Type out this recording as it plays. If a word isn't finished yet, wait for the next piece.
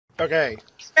Okay.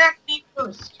 Smack me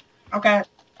first. Okay.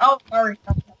 Oh, sorry.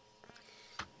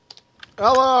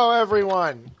 Hello,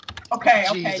 everyone. Okay,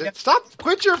 Jesus. okay.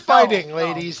 Quit your fighting, No,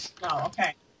 ladies. No,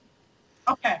 okay.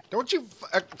 Okay. Don't you...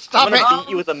 I'm stop it! gonna beat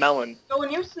you with a melon. So a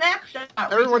new snapshot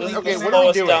Everyone, recently okay, came what out. are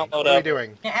we Slowest doing? download What are we ever.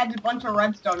 doing? It adds a bunch of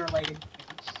redstone related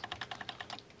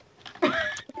things.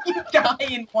 You die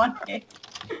in one hit.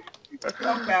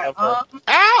 Okay, Ever.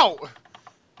 Ow!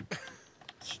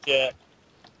 Shit.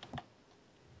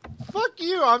 Fuck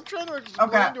you! I'm trying to explain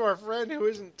Okay. to our friend who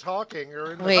isn't talking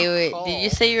or in the Wait, call. did you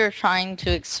say you were trying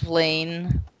to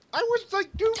explain? I was like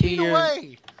 2 feet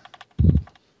away!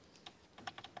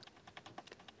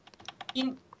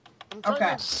 I'm trying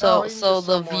Okay. to So explain the to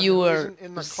someone who viewer isn't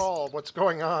in the call what's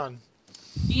going on.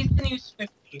 He's the new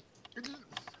Swifty.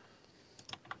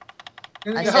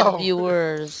 I No. said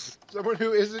viewers. Someone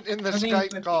who isn't in the Her name's Skype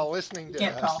Swifty. call listening to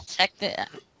Can't us. talk.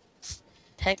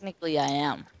 Technically, I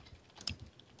am.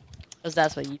 Because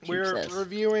that's what YouTube We're says.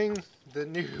 reviewing the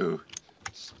new...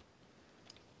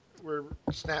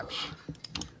 Snapshot.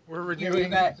 We're reviewing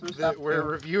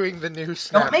the new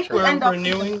Snapshot. Don't make me end up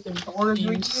renewing the orders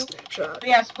review. So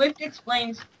yeah, Swift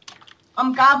explains.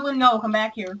 Goblin, no, come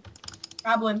back here.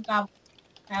 Goblin,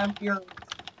 have your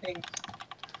things.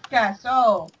 Okay,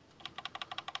 so,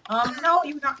 no,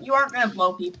 you aren't gonna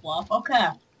blow people up. Okay,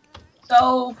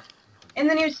 so in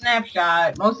the new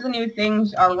Snapshot, most of the new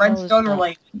things are redstone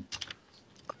related.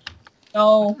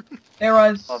 So there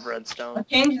was Love redstone. a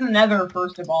change in the Nether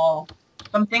first of all.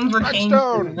 Some things were changed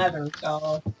in the Nether,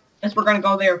 so I guess we're gonna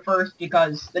go there first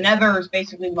because the Nether is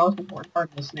basically the most important part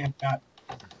of the Snapshot.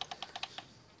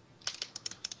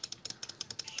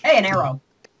 Hey, an arrow.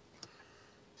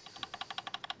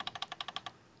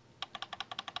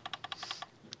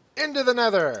 Into the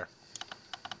Nether.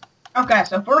 Okay,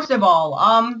 so first of all,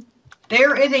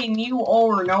 there is a new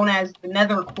ore known as the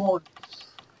Nether Quartz.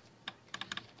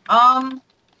 It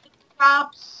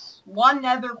drops 1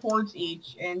 Nether Quartz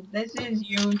each, and this is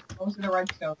used in most of the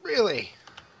redstone. Really?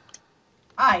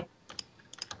 Hi.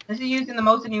 This is used in the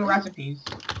most of the new recipes.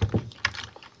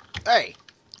 Hey.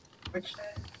 Which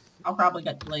I'll probably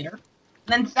get to later.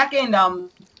 And then second,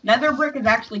 Nether brick is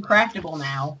actually craftable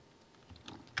now.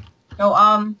 So,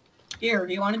 here,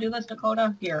 do you want to do this,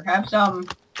 Dakota? Here, have some.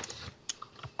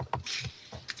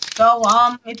 So,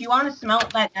 if you want to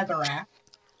smelt that netherrack.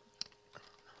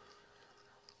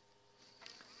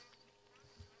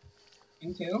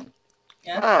 Into.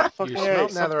 Yeah. Ah, fucking You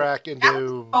smelt A. netherrack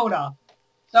into... Dakota.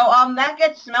 So, that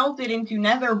gets smelted into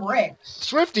nether bricks.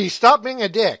 Swifty, stop being a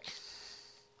dick.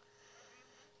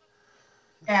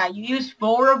 Yeah, you use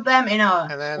 4 of them in a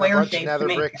And then square a bunch shape of nether to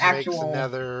make bricks actual... makes a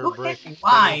nether Who brick. hit me?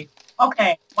 Why?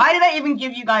 Okay, why did I even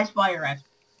give you guys fire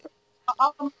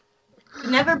estimate?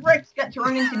 The nether bricks get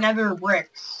turned into nether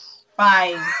bricks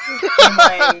by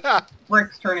the way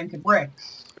bricks turn into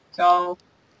bricks. So,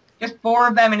 just 4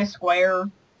 of them in a square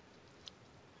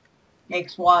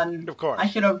makes one. Of course. I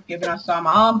should have given us some.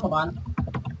 Hold on.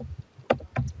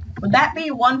 Would that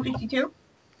be 152?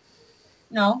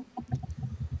 No.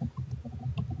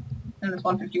 Then it's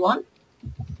 151?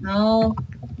 No.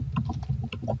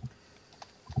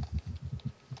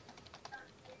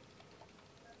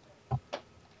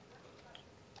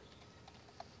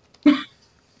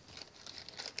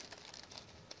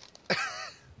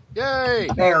 Yay!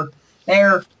 There.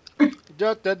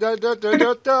 Da, da, da, da, da,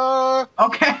 da, da.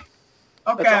 Okay.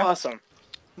 Okay. That's awesome.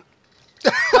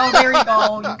 So there you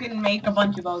go. You can make a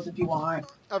bunch of those if you want.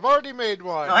 I've already made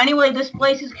one. So anyway, this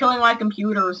place is killing my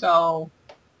computer, so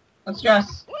let's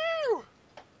just... Woo!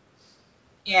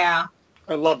 Yeah.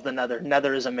 I love the Nether.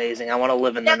 Nether is amazing. I want to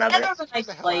live in the Nether. Nether's a Get nice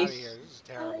the hell out of place. here. This is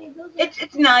terrible.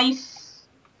 It's nice.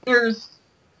 There's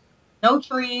no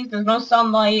trees. There's no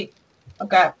sunlight.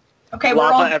 Okay. Okay, we're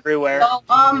Lava all... everywhere. So,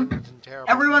 It's terrible.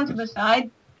 everyone to the side.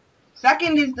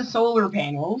 Second is the solar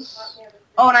panels.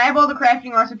 Oh, and I have all the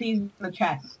crafting recipes in the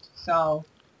chest, so...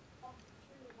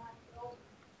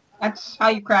 That's how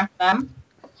you craft them.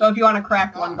 So if you want to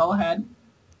craft one, go ahead.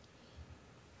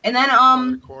 And then,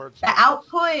 the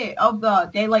output of the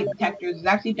daylight detectors is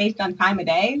actually based on time of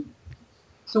day.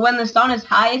 So when the sun is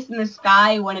highest in the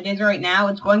sky, when it is right now,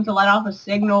 it's going to let off a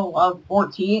signal of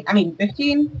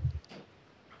 15.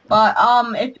 But,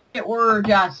 if it were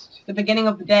just the beginning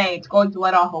of the day, it's going to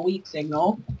let off a weak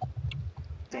signal.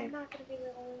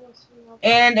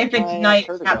 And if it's night,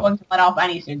 it's not going to let off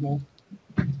any signal.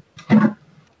 And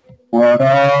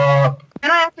I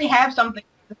actually have something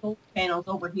for the solar panels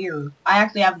over here. I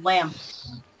actually have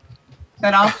lamps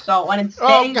set up, so when it's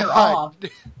day, they're off.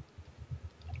 But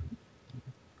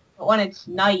when it's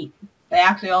night, they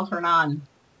actually all turn on.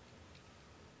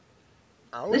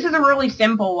 Oh. This is a really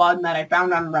simple one that I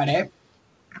found on Reddit.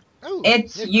 Oh,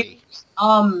 It's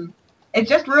it's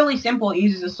just really simple. It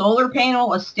uses a solar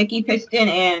panel, a sticky piston,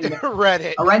 and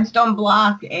Reddit. a redstone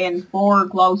block, and 4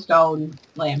 glowstone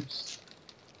lamps.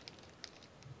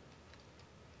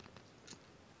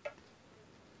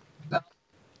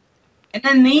 And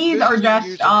then these are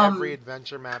just every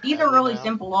adventure map these are really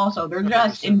simple also. They're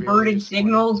just inverted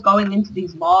signals going into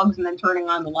these logs and then turning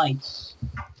on the lights.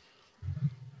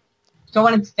 So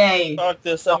when it's day, Fuck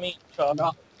this, I mean,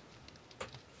 Chuck.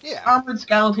 Yeah. Armored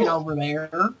skeleton over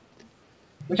there,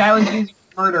 which I was using to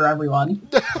murder everyone.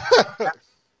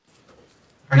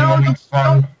 No,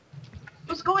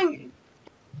 what's going?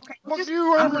 Okay,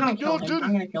 I'm gonna kill him.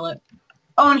 I'm gonna kill it.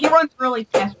 Oh, and he runs really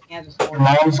fast when he has a sword.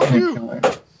 Mom's gonna kill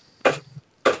it.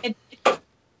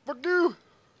 Fuck you!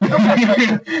 Next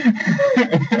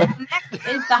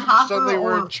is the hopper. Suddenly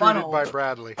we're or intruded funnel, by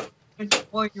Bradley. which is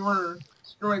what you were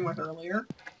screwing with earlier.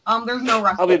 There's no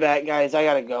rust. I'll be back, guys. I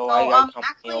gotta go.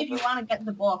 Actually, if you want to get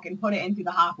the book and put it into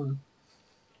the hopper.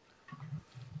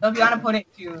 So if you want to put it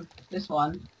to this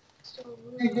one.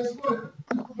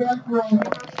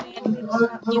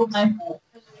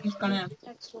 He's gonna.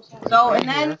 So, and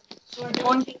then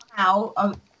going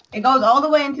out, it goes all the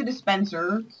way into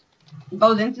dispensers. It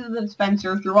goes into the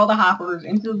dispenser, through all the hoppers,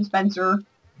 into the dispenser,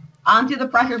 onto the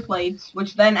pressure plates,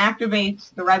 which then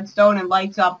activates the redstone and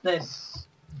lights up this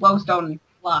glowstone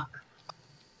block.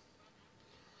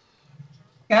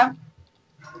 Okay?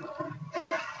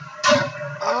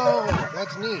 Oh,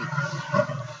 that's neat.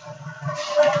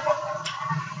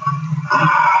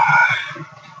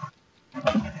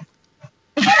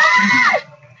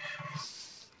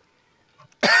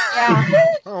 Yeah.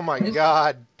 Oh my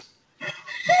god.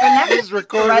 This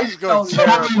recording is going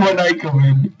terrible. When I come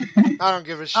in. I don't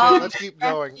give a shit. Let's keep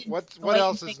going. What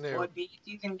else is new? Would be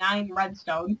using 9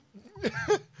 redstone.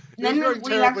 And then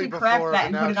we actually craft that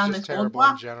and put it on this gold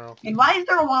block. And why is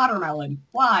there a watermelon?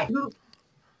 Why? Who?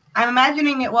 I'm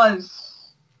imagining it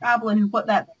was Goblin who put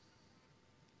that there.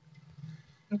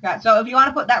 Okay, so if you want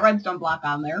to put that redstone block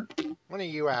on there. One of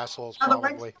you assholes, The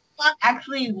probably. redstone block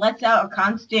actually lets out a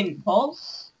constant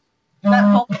pulse.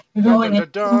 That pulse is going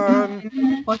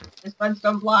in, push this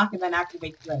redstone block, and then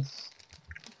activates this.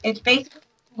 It's basically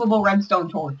a movable redstone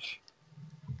torch.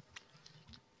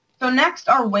 So next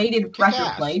are weighted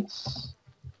pressure plates,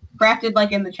 crafted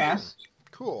like in the chest.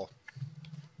 Cool.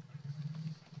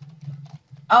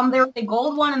 There's the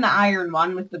gold one and the iron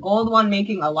one, with the gold one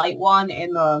making a light one,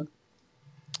 and the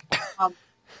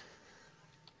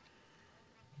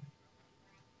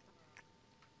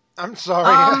I'm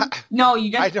sorry. no,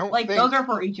 you just I don't like think those are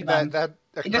for each of them.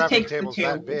 It just takes the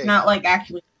 2. It's not like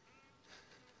actually.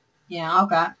 Yeah,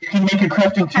 okay. You can make a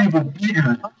crafting table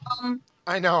bigger.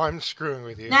 I know, I'm screwing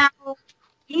with you. Now,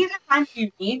 these are kind of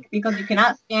unique because you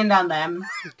cannot stand on them.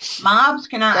 Mobs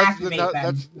cannot activate them.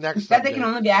 That's next. Instead, they can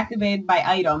only be activated by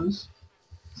items.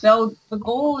 So the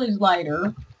gold is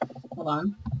lighter. Hold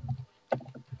on.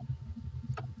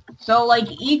 So, like,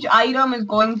 each item is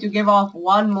going to give off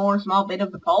one more small bit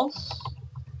of the pulse.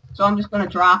 So I'm just going to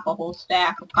drop a whole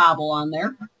stack of cobble on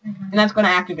there. And that's going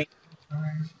to activate.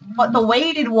 But the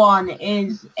weighted one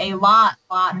is a lot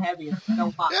heavier.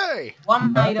 So, Yay!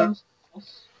 one item.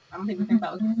 I don't think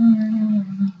that was...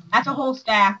 That's a whole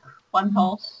stack. 1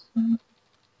 pulse.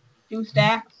 2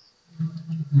 stacks.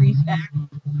 3 stacks.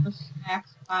 4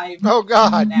 stacks. 5. Oh,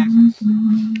 God! Stacks.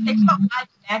 It takes about 5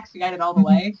 stacks to get it all the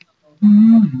way.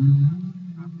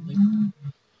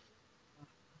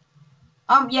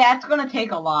 Yeah, it's gonna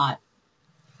take a lot.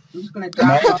 I'm just gonna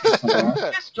drop off.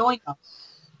 Just join us.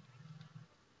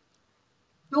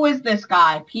 Who is this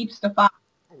guy? Peeps the Fox.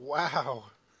 Wow.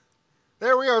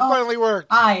 There we are, it finally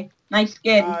worked. Hi, nice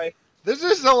skin. Hi. This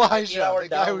is Elijah, Yeah, the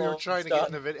guy we were trying to get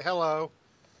in the video. Hello.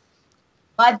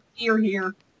 Glad you're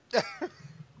here.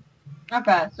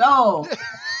 Okay, so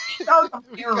these are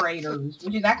comparators,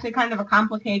 which is actually kind of a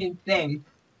complicated thing.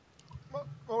 Well,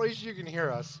 at least you can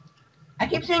hear us. I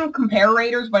keep saying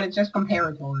comparators, but it's just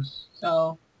comparators.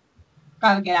 So,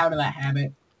 gotta get out of that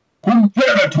habit.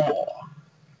 Comparator!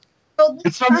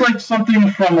 It sounds like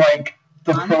something from, like,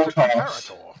 the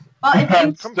Protoss. Well,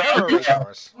 it's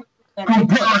Comparators.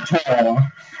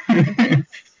 Comparator!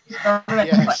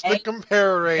 Yes, the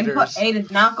comparators. Input A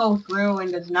does not go through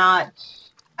and does not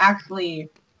actually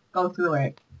go through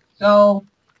it. So,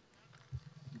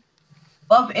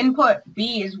 well, if input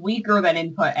B is weaker than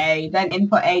input A, then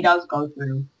input A does go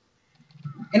through.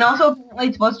 And also, apparently,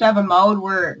 it's supposed to have a mode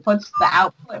where it puts the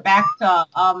output back to,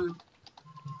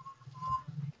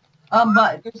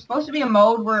 but there's supposed to be a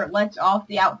mode where it lets off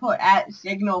the output at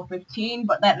signal 15,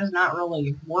 but that does not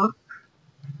really work.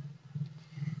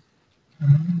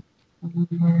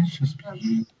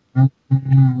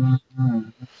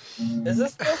 Is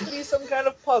this supposed to be some kind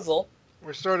of puzzle?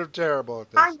 We're sort of terrible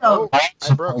at this. Kind of. Oh,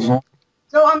 I broke it.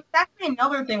 So that's actually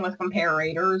another thing with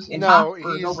comparators and No,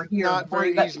 hoppers he's over here. not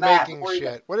very. He's making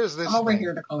shit. What is this Come over thing?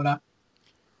 here, Dakota.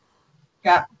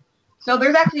 Yeah. So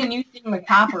there's actually a new thing with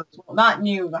hoppers. Well, not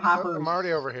new. The hoppers. Oh, I'm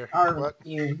already over here. Are What?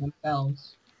 new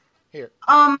themselves. Here.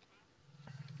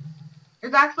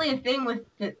 There's actually a thing with.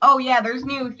 Oh yeah, there's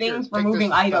new things for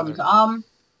moving items.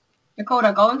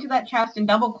 Dakota, go into that chest and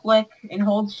double click and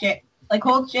hold shift. Like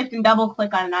hold shift and double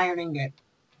click on an iron ingot.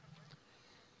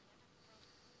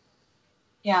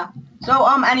 Yeah. So,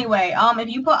 anyway, if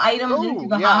you put items into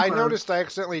the hopper... I noticed I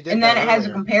accidentally did that and then it has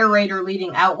a earlier. comparator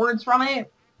leading outwards from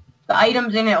it, the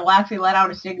items in it will actually let out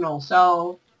a signal.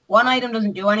 So, one item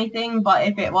doesn't do anything, but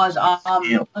if it was,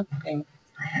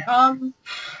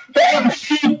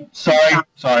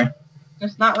 Sorry.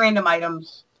 Just not random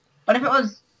items. But if it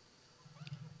was...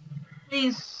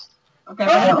 These... Okay,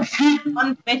 if it was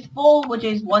one fistful, which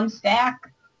is one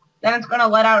stack, then it's going to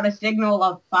let out a signal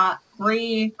of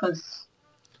 3, because...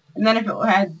 And then if it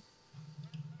had...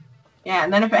 Yeah,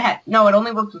 and then if it had... No, it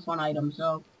only works with one item,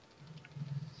 so...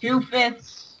 2/5,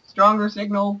 stronger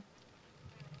signal.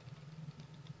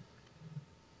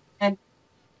 And...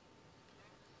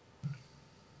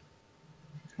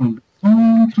 Keep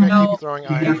throwing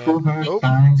iron in. Oh.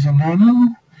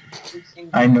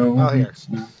 I know. Oh, here. It's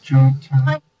not your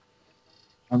time.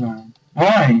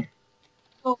 Why?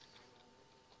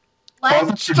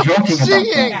 Stop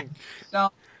singing! So...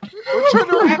 We're trying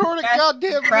to record a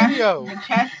goddamn video. The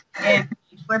chest and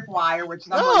tripwire, which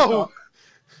someone No!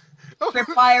 took.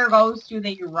 Tripwire goes to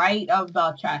the right of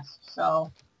the chest,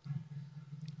 so...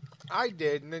 I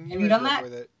did, and then you Have you done ended up that?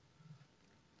 with it.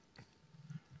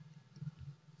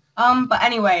 But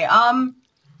anyway,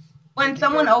 when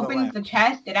someone opens the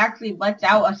chest, it actually lets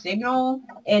out a signal,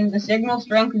 and the signal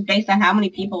strength is based on how many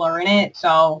people are in it,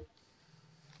 so...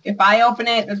 If I open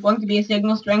it, there's going to be a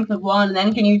signal strength of 1, and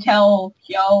then can you tell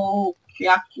Kyo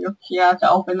to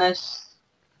open this?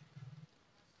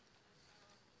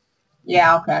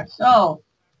 Yeah, okay. So,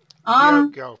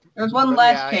 Go. there's one But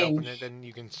last yeah, I change open it, then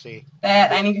you can see.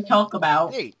 that I need to talk about.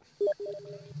 Neat.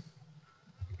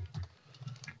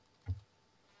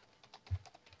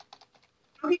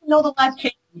 I don't even know the last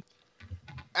change.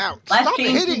 Ow. Last Stop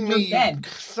change hitting is me, you're dead.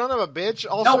 son of a bitch.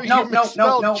 Also, No, you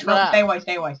misspelled trap. stay away.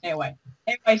 Stay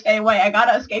away. I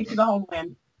gotta escape to the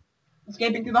homeland.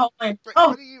 Escaping to the homeland. Oh!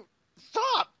 What do you...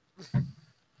 Stop!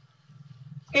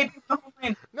 Escaping to the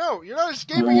homeland. No, you're not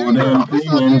escaping anywhere. That's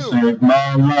not you. Save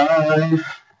my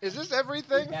life. Is this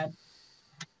everything? Dead.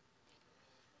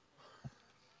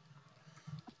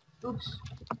 Oops.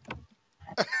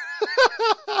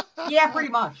 Yeah, pretty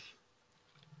much.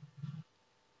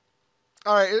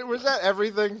 Alright, was that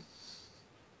everything?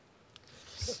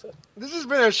 This has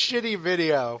been a shitty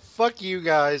video. Fuck you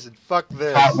guys and fuck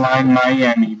this. Hotline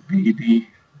Miami, baby.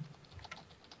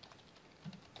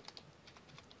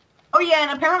 Oh yeah,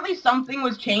 and apparently something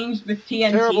was changed with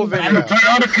TNT. Terrible but I video. don't- Try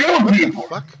how to kill What the people.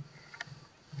 fuck?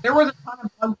 There was a ton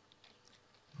of bugs.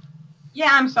 Yeah,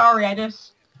 I'm sorry, I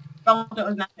just felt it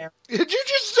was not there. Did you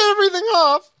just set everything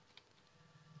off?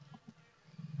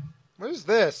 What is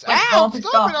this? Like, Ow! all the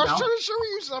Stop stuff, it! I was no? trying to show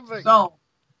you something. So,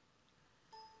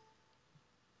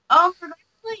 there's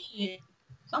actually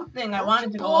something I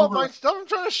wanted to go Pull up over. my stuff. I'm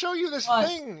trying to show you this What?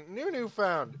 thing. New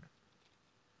found.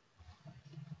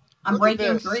 I'm Look at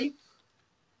breaking this. 3.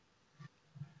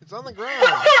 It's on the ground.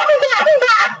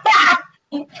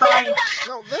 Trying.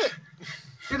 No, this.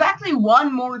 There's actually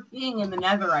one more thing in the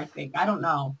nether, I think. I don't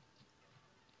know.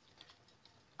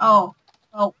 Oh,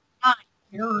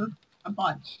 here a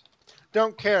bunch.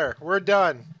 Don't care. We're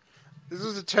done. This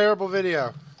was a terrible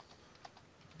video.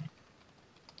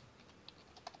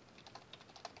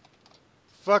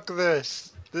 Fuck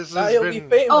this. This Now has you'll be been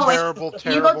famous. Oh, wait. terrible,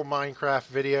 Can you terrible Minecraft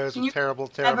videos can with you terrible,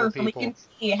 Nether, terrible so we people. can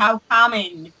see how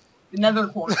common the nether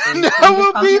quartz is. Now Can you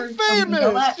we'll come be here so we can know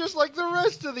famous, that? just like the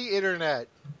rest of the internet.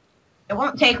 It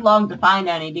won't take long to find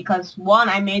any because 1,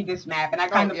 I made this map and I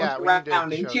kind of yeah, looked we need to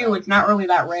around, and show 2, that. it's not really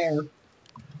that rare.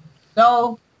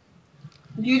 So,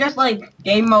 if you just like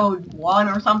game mode 1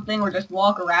 or something, or just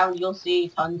walk around, you'll see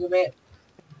tons of it.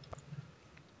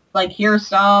 Like here's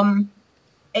some.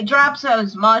 It drops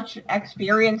as much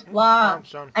experience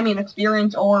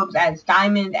experience orbs as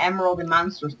diamond, emerald, and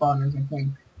monster spawners, I think.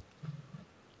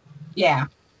 Yeah.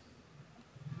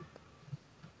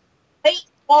 Hey,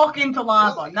 walk into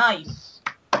lava. Really? Nice.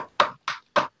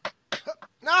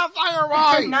 No, fire It's just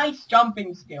wide! nice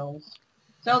jumping skills.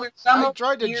 So there's some I over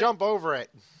tried to here. jump over it.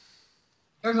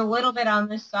 There's a little bit on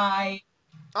this side.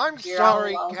 I'm Here,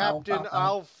 sorry, I'll Captain. help.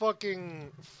 I'll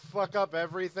fucking fuck up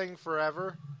everything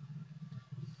forever.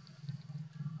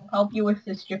 I'll help you with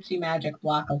this gypsy magic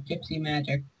block of gypsy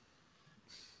magic.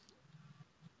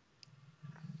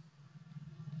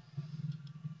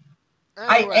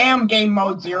 Anyway, I am game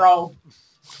mode 0.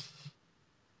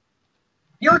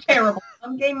 You're terrible.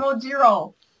 I'm game mode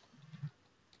 0.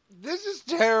 This is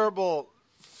terrible.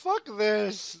 Fuck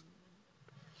this.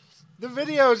 The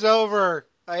video's over.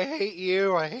 I hate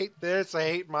you. I hate this. I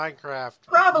hate Minecraft.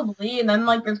 Probably, and then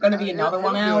like there's gonna be another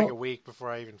one It'll be out. like a week before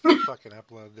I even fucking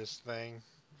upload this thing.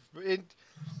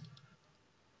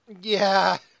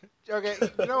 Yeah. Okay,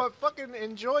 you know what? Fucking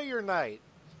enjoy your night.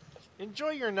 Enjoy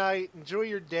your night. Enjoy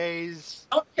your days.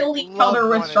 Don't kill each Love other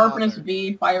with one sharpness another.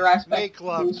 B, fire aspect. Make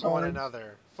love blue to one sword.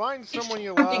 another. Find someone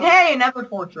you love. Hey, another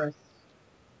fortress.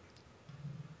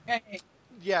 Hey.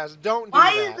 Yes, don't do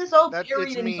Why that. is this all It's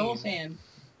buried in mean. soul sand?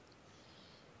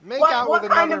 Make out with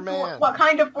another man. What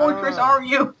kind of fortress are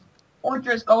you?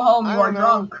 Fortress, go home. I You are don't know.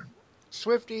 drunk.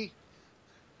 Swifty.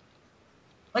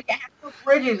 Like after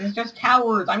bridges, it's just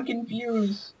towers. I'm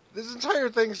confused. This entire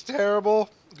thing's terrible.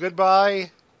 Goodbye.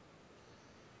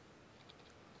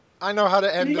 I know how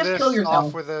to end You just this kill yourself.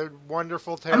 off with a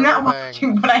wonderful, I'm terrible not bang.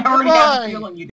 watching, but I already have a Goodbye. feeling you